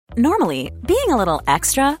Normally, being a little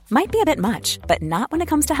extra might be a bit much, but not when it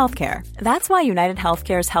comes to healthcare. That's why United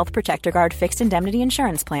Healthcare's Health Protector Guard fixed indemnity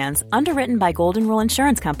insurance plans, underwritten by Golden Rule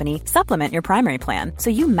Insurance Company, supplement your primary plan so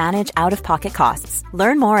you manage out-of-pocket costs.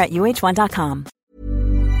 Learn more at uh1.com.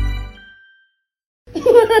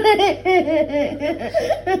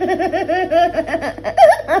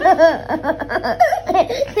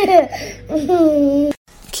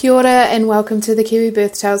 Kia ora and welcome to the Kiwi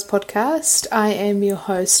Birth Tales podcast. I am your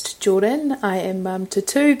host, Jordan. I am mum to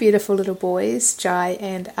two beautiful little boys, Jai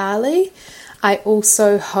and Ali. I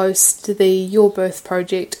also host the Your Birth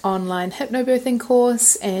Project online hypnobirthing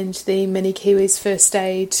course and the Mini Kiwis First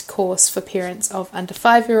Aid course for parents of under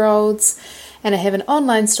 5-year-olds. And I have an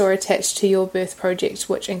online store attached to Your Birth Project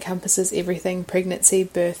which encompasses everything pregnancy,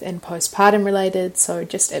 birth and postpartum related, so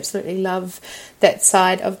just absolutely love that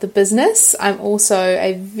side of the business. I'm also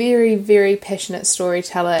a very, very passionate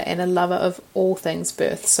storyteller and a lover of all things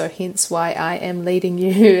birth, so hence why I am leading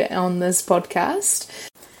you on this podcast.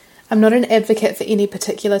 I'm not an advocate for any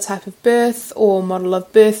particular type of birth or model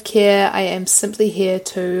of birth care. I am simply here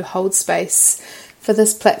to hold space for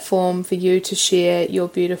this platform for you to share your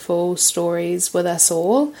beautiful stories with us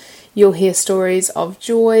all. You'll hear stories of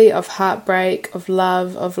joy, of heartbreak, of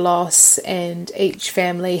love, of loss, and each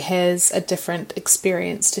family has a different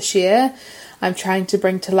experience to share. I'm trying to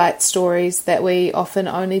bring to light stories that we often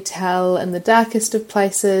only tell in the darkest of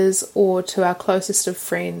places or to our closest of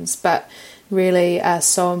friends, but really are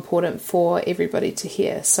so important for everybody to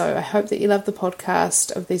hear. So I hope that you love the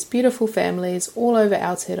podcast of these beautiful families all over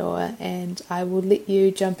Aotearoa, and I will let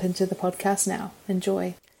you jump into the podcast now.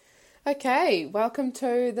 Enjoy. Okay, welcome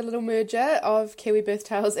to the little merger of Kiwi Birth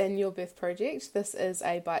Tales and Your Birth Project. This is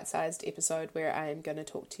a bite-sized episode where I am going to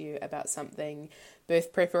talk to you about something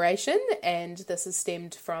birth preparation, and this is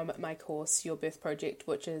stemmed from my course Your Birth Project,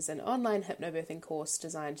 which is an online hypnobirthing course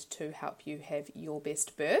designed to help you have your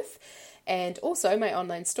best birth, and also my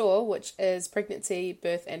online store, which is pregnancy,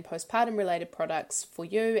 birth and postpartum related products for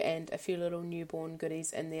you and a few little newborn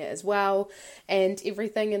goodies in there as well. And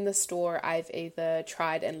everything in the store I've either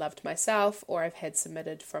tried and loved myself or I've had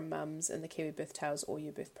submitted from mums in the Kiwi Birth Tales or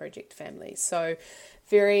Your Birth Project family. So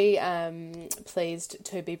very pleased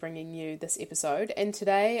to be bringing you this episode, and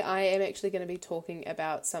today I am actually going to be talking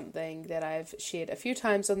about something that I've shared a few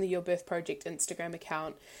times on the Your Birth Project Instagram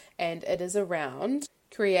account, and it is around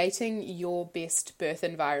creating your best birth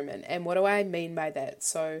environment. And what do I mean by that?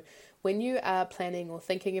 So when you are planning or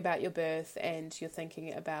thinking about your birth and you're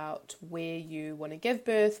thinking about where you want to give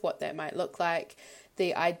birth, what that might look like,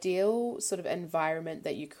 the ideal sort of environment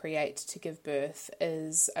that you create to give birth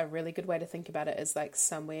is a really good way to think about it is like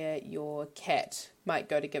somewhere your cat might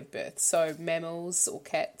go to give birth. So mammals or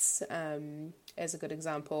cats, as a good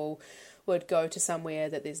example, would go to somewhere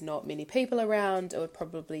that there's not many people around. It would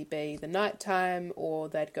probably be the nighttime, or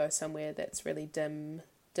they'd go somewhere that's really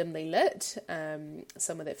dimly lit,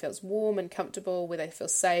 somewhere that feels warm and comfortable, where they feel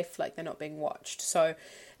safe, like they're not being watched. So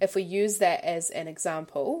if we use that as an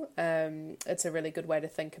example, it's a really good way to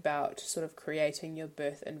think about sort of creating your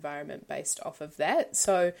birth environment based off of that.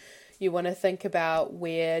 So you want to think about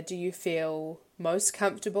where do you feel most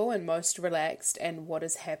comfortable and most relaxed, and what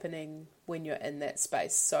is happening when you're in that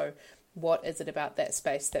space. So what is it about that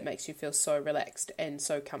space that makes you feel so relaxed and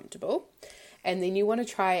so comfortable? And then you want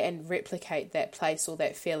to try and replicate that place or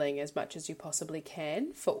that feeling as much as you possibly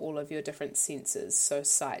can for all of your different senses. So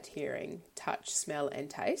sight, hearing, touch, smell, and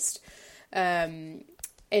taste. And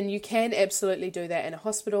you can absolutely do that in a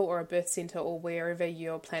hospital or a birth centre or wherever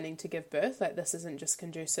you're planning to give birth. Like, this isn't just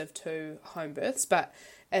conducive to home births, but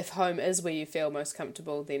if home is where you feel most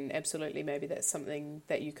comfortable, then absolutely maybe that's something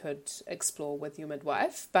that you could explore with your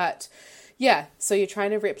midwife. But yeah, so you're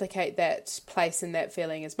trying to replicate that place and that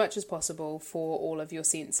feeling as much as possible for all of your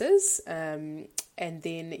senses. And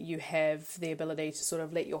then you have the ability to sort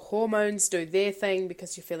of let your hormones do their thing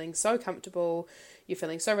because you're feeling so comfortable, you're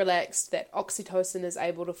feeling so relaxed that oxytocin is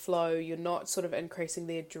able to flow. You're not sort of increasing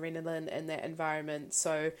the adrenaline in that environment.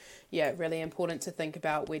 So yeah, really important to think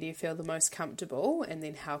about where do you feel the most comfortable, and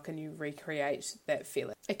then how can you recreate that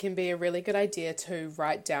feeling. It can be a really good idea to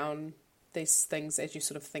write down these things as you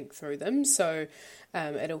sort of think through them. So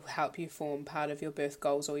it'll help you form part of your birth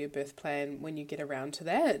goals or your birth plan when you get around to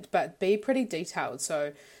that. But be pretty detailed.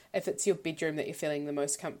 So if it's your bedroom that you're feeling the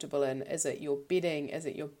most comfortable in, is it your bedding? Is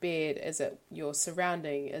it your bed? Is it your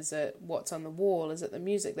surrounding? Is it what's on the wall? Is it the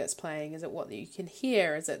music that's playing? Is it what you can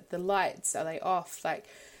hear? Is it the lights? Are they off? Like,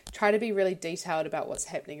 try to be really detailed about what's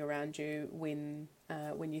happening around you when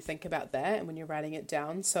you think about that and when you're writing it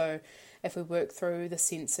down. So if we work through the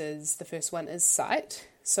senses, the first one is sight.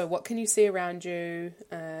 So what can you see around you?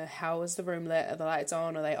 How is the room lit? Are the lights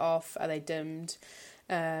on? Are they off? Are they dimmed?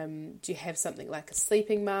 Do you have something like a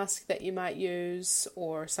sleeping mask that you might use,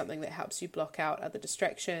 or something that helps you block out other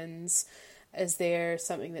distractions? Is there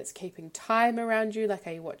something that's keeping time around you? Like,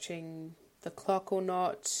 are you watching the clock or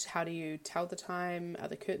not? How do you tell the time? Are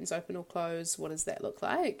the curtains open or closed? What does that look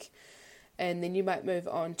like? And then you might move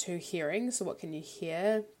on to hearing. So what can you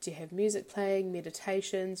hear? Do you have music playing,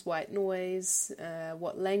 meditations, white noise?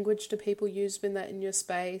 What language do people use when they're in your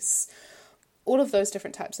space? All of those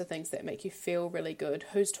different types of things that make you feel really good.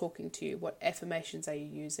 Who's talking to you? What affirmations are you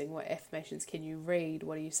using? What affirmations can you read?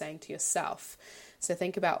 What are you saying to yourself? So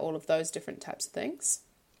think about all of those different types of things.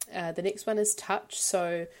 The next one is touch.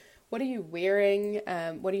 So what are you wearing?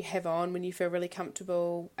 What do you have on when you feel really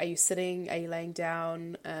comfortable? Are you sitting? Are you laying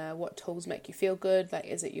down? What tools make you feel good? Like,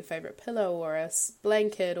 is it your favorite pillow or a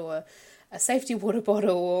blanket or a safety water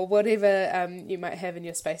bottle or whatever you might have in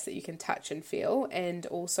your space that you can touch and feel? And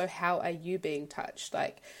also, how are you being touched?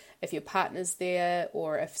 Like, if your partner's there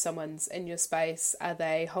or if someone's in your space, are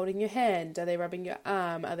they holding your hand? Are they rubbing your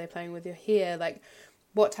arm? Are they playing with your hair? Like,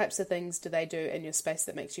 what types of things do they do in your space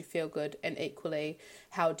that makes you feel good? And equally,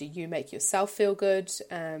 how do you make yourself feel good?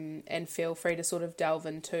 And feel free to sort of delve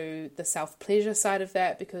into the self-pleasure side of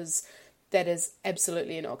that, because that is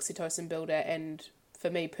absolutely an oxytocin builder. And for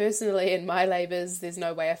me personally, in my labours, there's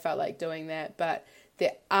no way I felt like doing that. But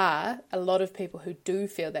there are a lot of people who do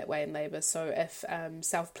feel that way in labour. So if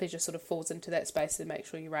self-pleasure sort of falls into that space, then make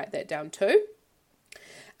sure you write that down too.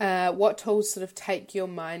 What tools sort of take your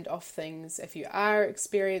mind off things if you are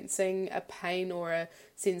experiencing a pain or a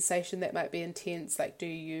sensation that might be intense? Like, do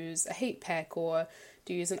you use a heat pack, or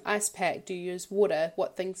do you use an ice pack? Do you use water?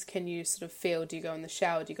 What things can you sort of feel? Do you go in the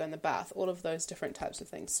shower? Do you go in the bath? All of those different types of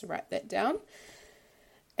things, to write that down.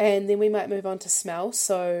 And then we might move on to smell.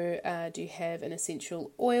 So do you have an essential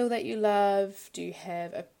oil that you love? Do you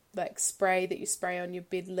have a spray that you spray on your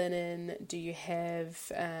bed linen? Do you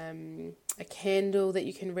have a candle that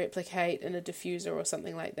you can replicate in a diffuser or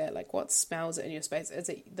something like that? Like, what smells in your space? Is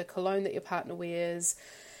it the cologne that your partner wears?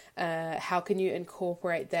 How can you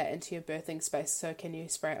incorporate that into your birthing space? So can you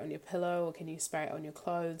spray it on your pillow, or can you spray it on your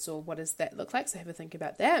clothes, or what does that look like? So have a think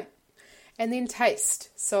about that. And then taste.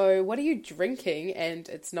 So what are you drinking? And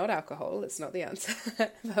it's not alcohol, it's not the answer,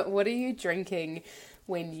 but what are you drinking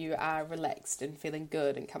when you are relaxed and feeling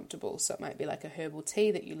good and comfortable? So it might be like a herbal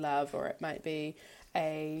tea that you love, or it might be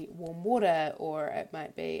a warm water, or it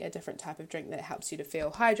might be a different type of drink that helps you to feel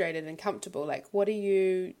hydrated and comfortable. Like, what are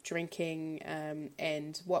you drinking,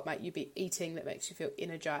 and what might you be eating that makes you feel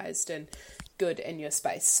energized and good in your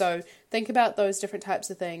space? So think about those different types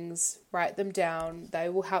of things, write them down. They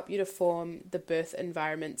will help you to form the birth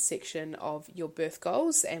environment section of your birth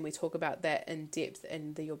goals, and we talk about that in depth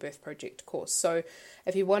in the Your Birth Project course. So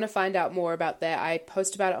if you want to find out more about that, I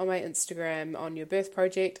post about it on my Instagram on Your Birth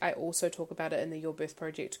Project. I also talk about it in the Your Birth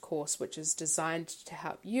Project course, which is designed to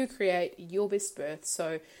help you create your best birth.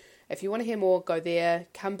 So if you want to hear more, go there,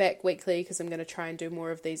 come back weekly, because I'm going to try and do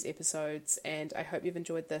more of these episodes, and I hope you've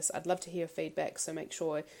enjoyed this. I'd love to hear feedback, so make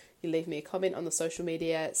sure you leave me a comment on the social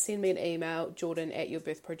media, send me an email,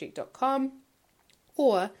 jordan@yourbirthproject.com,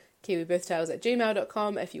 or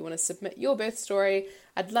kiwibirthtales@gmail.com if you want to submit your birth story.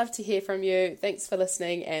 I'd love to hear from you. Thanks for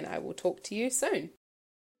listening, and I will talk to you soon.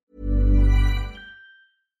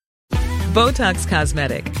 Botox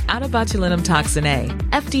Cosmetic, out of botulinum toxin A,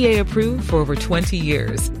 FDA approved for over 20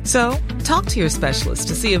 years. So, talk to your specialist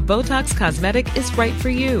to see if Botox Cosmetic is right for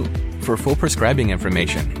you. For full prescribing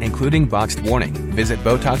information, including boxed warning, visit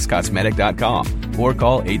BotoxCosmetic.com or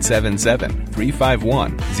call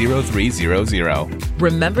 877-351-0300.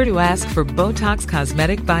 Remember to ask for Botox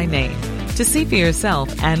Cosmetic by name. To see for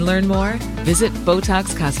yourself and learn more, visit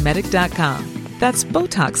BotoxCosmetic.com. That's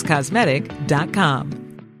BotoxCosmetic.com.